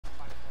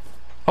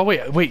Oh wait,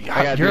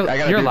 you're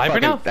alive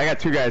right now? I got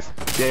 2 guys.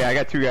 Yeah, I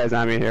got 2 guys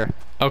on me here.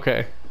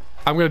 Okay,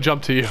 I'm gonna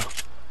jump to you.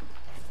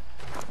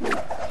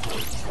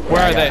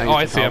 Where are they? Oh,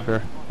 I see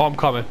them. Oh, I'm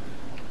coming.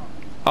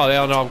 Oh, they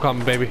don't know I'm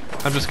coming, baby.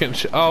 I'm just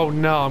getting oh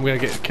no, I'm gonna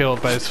get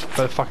killed by the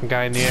fucking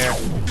guy in the air.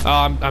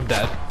 Oh, I'm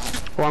dead.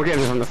 Well, I'm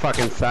getting from the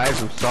fucking side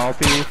from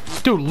Salty.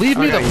 Dude, leave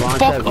me the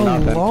fuck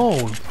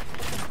alone.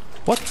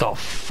 What the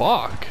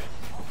fuck?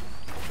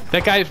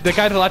 That guy to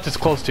the left is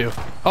close to you.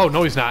 Oh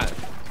no, he's not.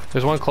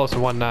 There's one close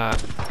and one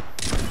not.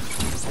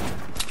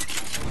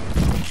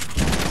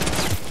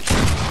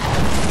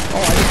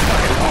 Oh, I just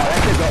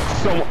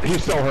fucking, that kid's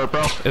he's so hurt,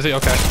 bro. Is he?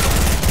 Okay.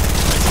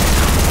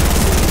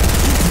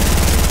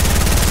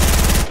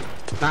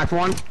 Knocked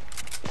one.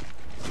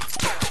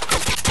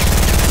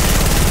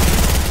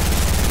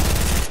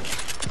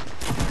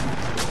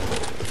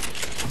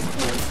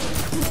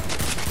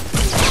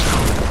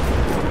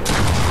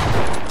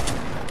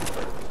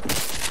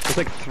 There's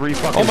like 3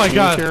 fucking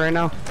teams here right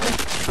now.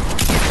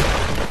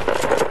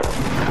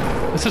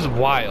 This is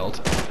wild.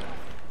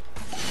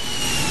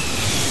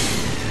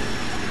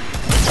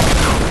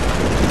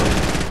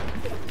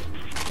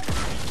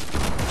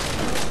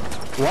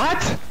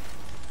 What?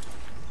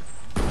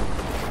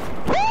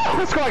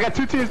 Let's go. I got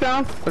 2 teams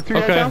down. Or 2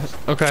 guys down.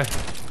 Okay.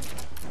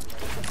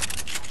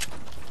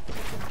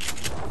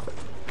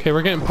 Okay,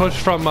 we're getting pushed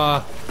from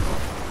the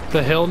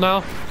hill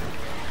now.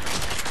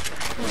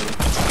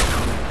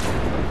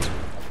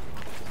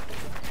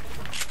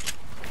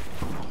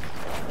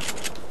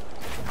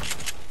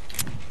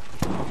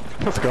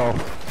 Let's go.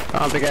 I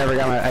don't think I ever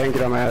got I didn't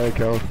get on my other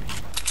kill.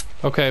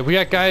 Okay, we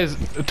got guys,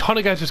 a ton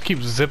of guys just keep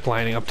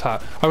ziplining up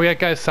top. Oh, we got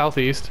guys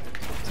southeast.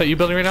 Is that you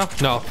building right now?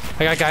 No,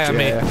 I got a guy on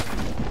me. Yeah.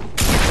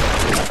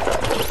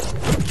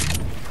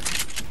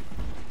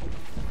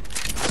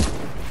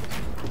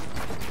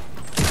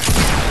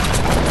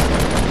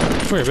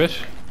 Come here,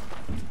 bitch.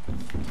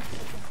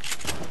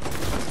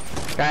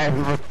 Guy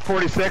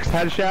 46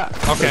 headshot.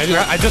 Okay,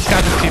 I just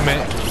got his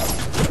teammate.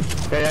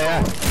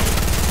 Yeah.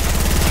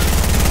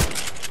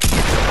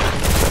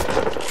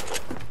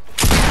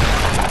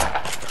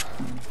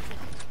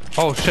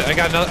 Oh shit! I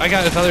got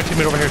his other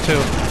teammate over here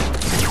too.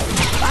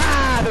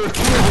 Ah, there was 2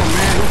 of them,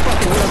 man. Who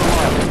fucking lit them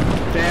up?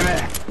 Damn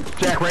it,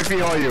 Jack, right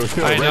below you.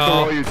 Too. I know. Right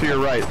below you to your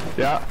right.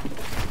 Yeah.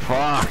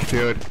 Fuck,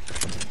 dude.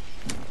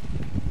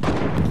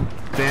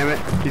 Damn it,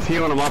 he's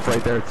healing him up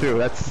right there too.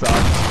 That sucks.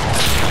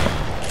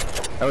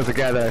 That was the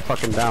guy that I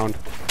fucking downed.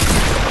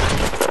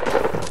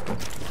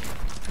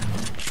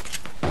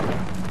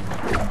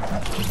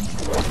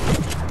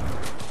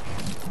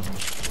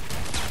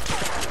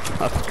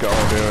 Let's go,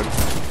 dude.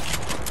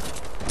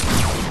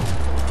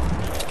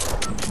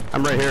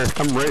 I'm right here.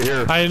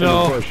 I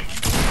know. Push.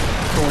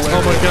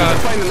 Oh my god.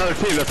 They're fighting another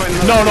team.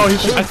 No,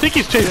 I think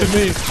he's chasing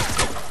me.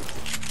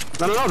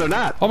 No, they're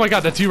not. Oh my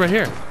god, that's you right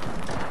here.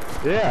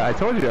 Yeah, I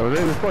told you that. We're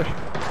in this push.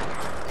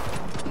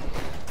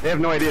 They have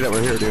no idea that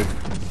we're here, dude.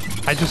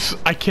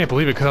 I can't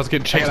believe it because I was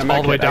getting chased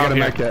all the way down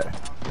here. I got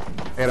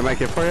a med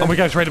kit for you. Oh my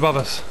god, it's right above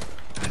us.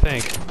 I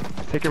think.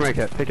 Take your med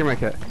kit.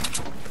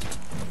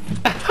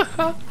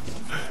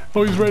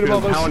 Oh, he's right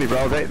above us. I'm telling you,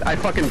 bro. I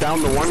fucking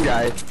downed the one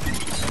guy.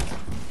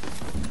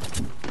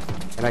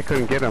 And I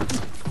couldn't get him.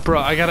 Bro,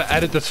 I gotta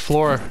edit this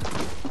floor.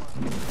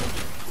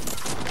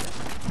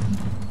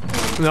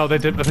 No, they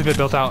did. I think they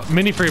built out.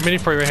 Mini free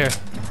right here.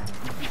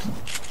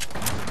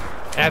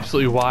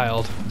 Absolutely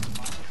wild.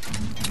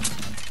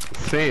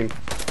 Insane.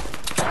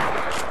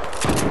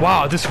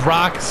 Wow, this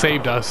rock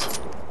saved us.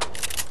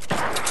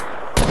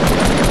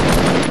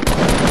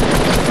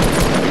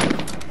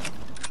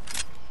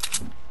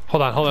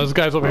 Hold on. There's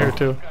guys over here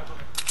too.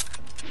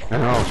 I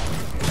know.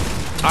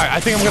 Alright, I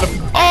think I'm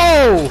gonna.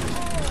 Oh!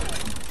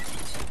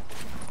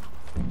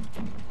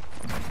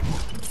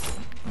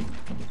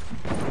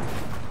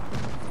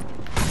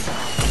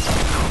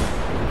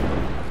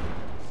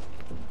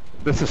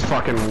 This is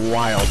fucking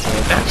wild, dude.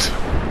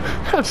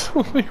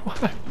 Absolutely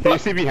wild. Can you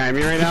see behind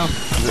me right now?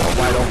 Is it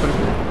wide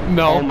open?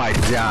 No. Oh my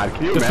god.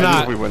 Can you It's imagine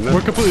not. if we win this? We're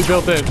completely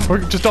built in.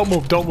 Just don't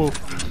move.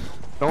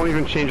 Don't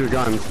even change your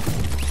guns.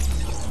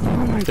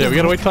 Yeah, we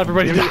gotta wait till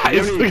everybody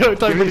dies. We gotta wait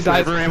till everybody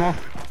dies. Sniper ammo?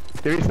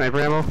 Give me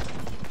sniper ammo.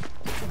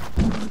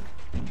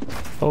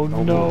 Oh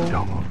no.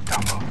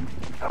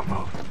 Don't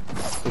move.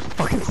 There's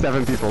fucking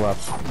 7 people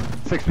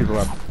left. 6 people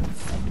left.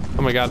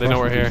 Oh my god, they know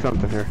we're here.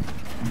 Something here.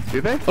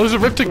 Do they? Oh, there's a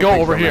rift to go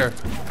over here.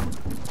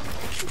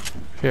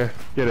 Here.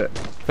 Get it.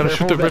 Gotta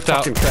shoot the rift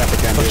out. Trap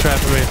again, Don't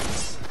trap me.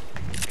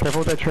 Careful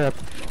with that trap.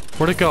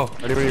 Where'd it go?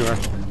 Ready when you are.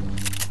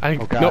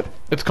 Oh god. Nope,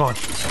 it's gone.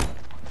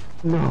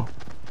 No.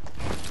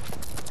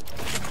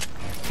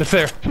 It's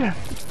there. Yeah.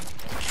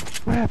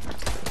 What happened?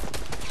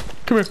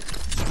 Come here.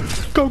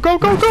 Go! Go to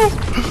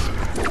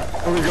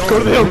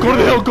the hill,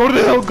 go to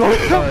the hill.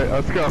 Alright,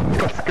 let's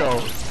go.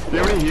 Do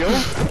you have any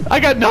heals? I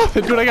got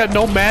nothing, dude. I got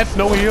no mats,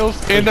 no heals,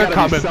 and they're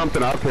coming. There's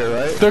something up here,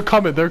 right? They're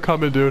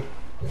coming, dude.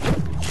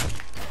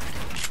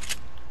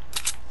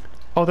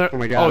 Oh,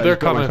 they're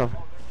coming.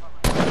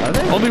 Are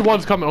they? Only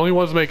one's coming, only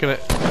one's making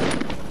it.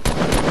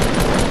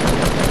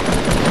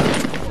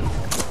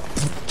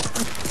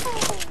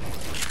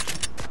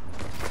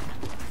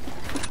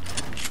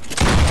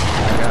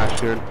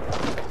 dude.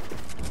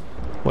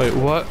 Wait,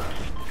 what?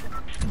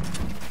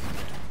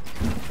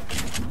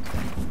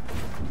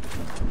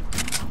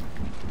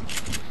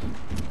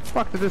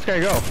 Fuck did this guy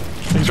go?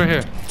 He's right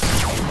here.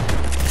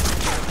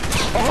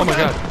 Oh my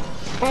god.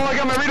 Oh, I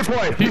got my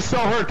redeploy. He's so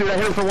hurt, dude. I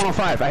hit him for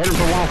 105. I hit him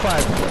for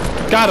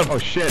 105. Got him. Oh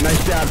shit,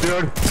 nice job,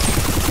 dude.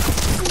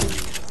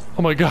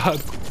 Oh my god.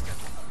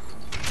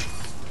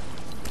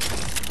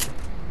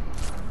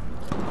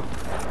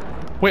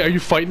 Wait, are you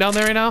fighting down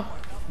there right now?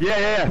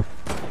 Yeah.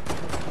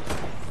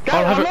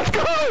 Got him, let's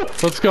go!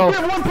 Let's go. We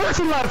have one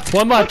person left.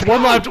 One left.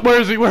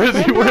 Where is he? Where is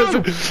he? Where is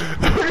he?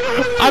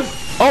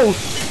 Oh.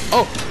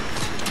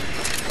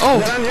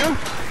 Is that on you?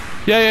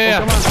 Yeah.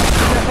 Oh, come on.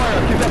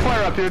 Keep that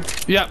fire up, dude.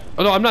 Yeah.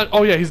 Oh, no, I'm not.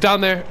 Oh, yeah, he's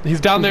down there. He's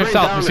down there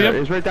south. You see him?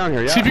 He's right down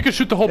here, yeah. See if you can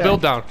shoot the whole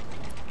build down.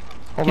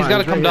 He's got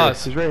to come to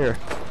us. He's right here.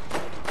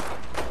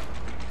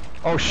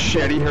 Oh,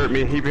 shit, he hurt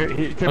me. He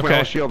took my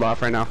whole shield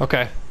off right now.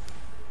 Okay.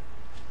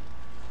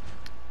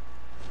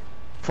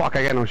 Fuck,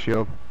 I got no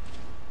shield.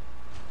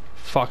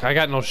 Fuck, I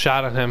got no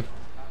shot on him.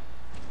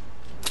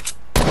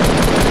 Alright,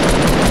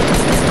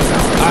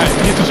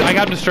 I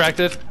got him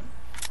distracted.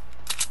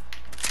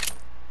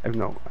 I have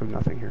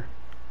nothing here.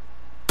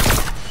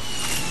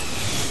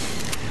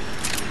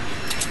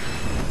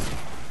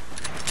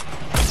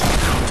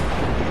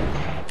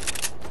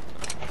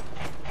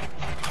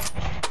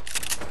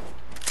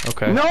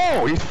 Okay.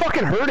 No, he's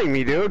fucking hurting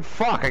me, dude.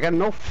 Fuck, I got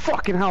no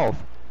fucking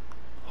health.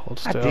 Hold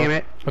still. God damn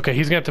it. Okay,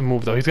 he's gonna have to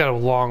move though. He's got a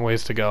long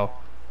ways to go,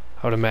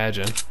 I would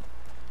imagine.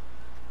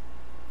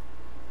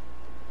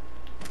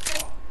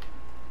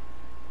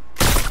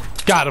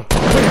 Got him.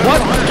 Wait,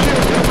 what?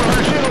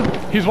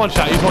 He's one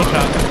shot. He's one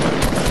shot.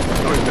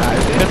 No, he's not.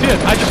 Yes, he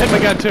is. I just hit my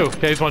gun too.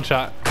 Yeah, he's one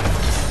shot.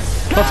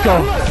 Let's go.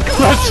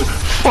 Let's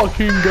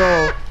fucking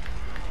go.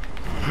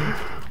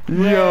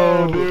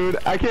 Yo, dude,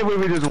 I can't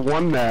believe we just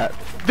won that.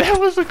 That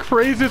was the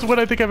craziest win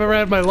I think I've ever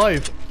had in my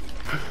life.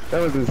 That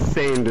was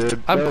insane,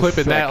 dude. I'm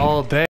clipping that all day.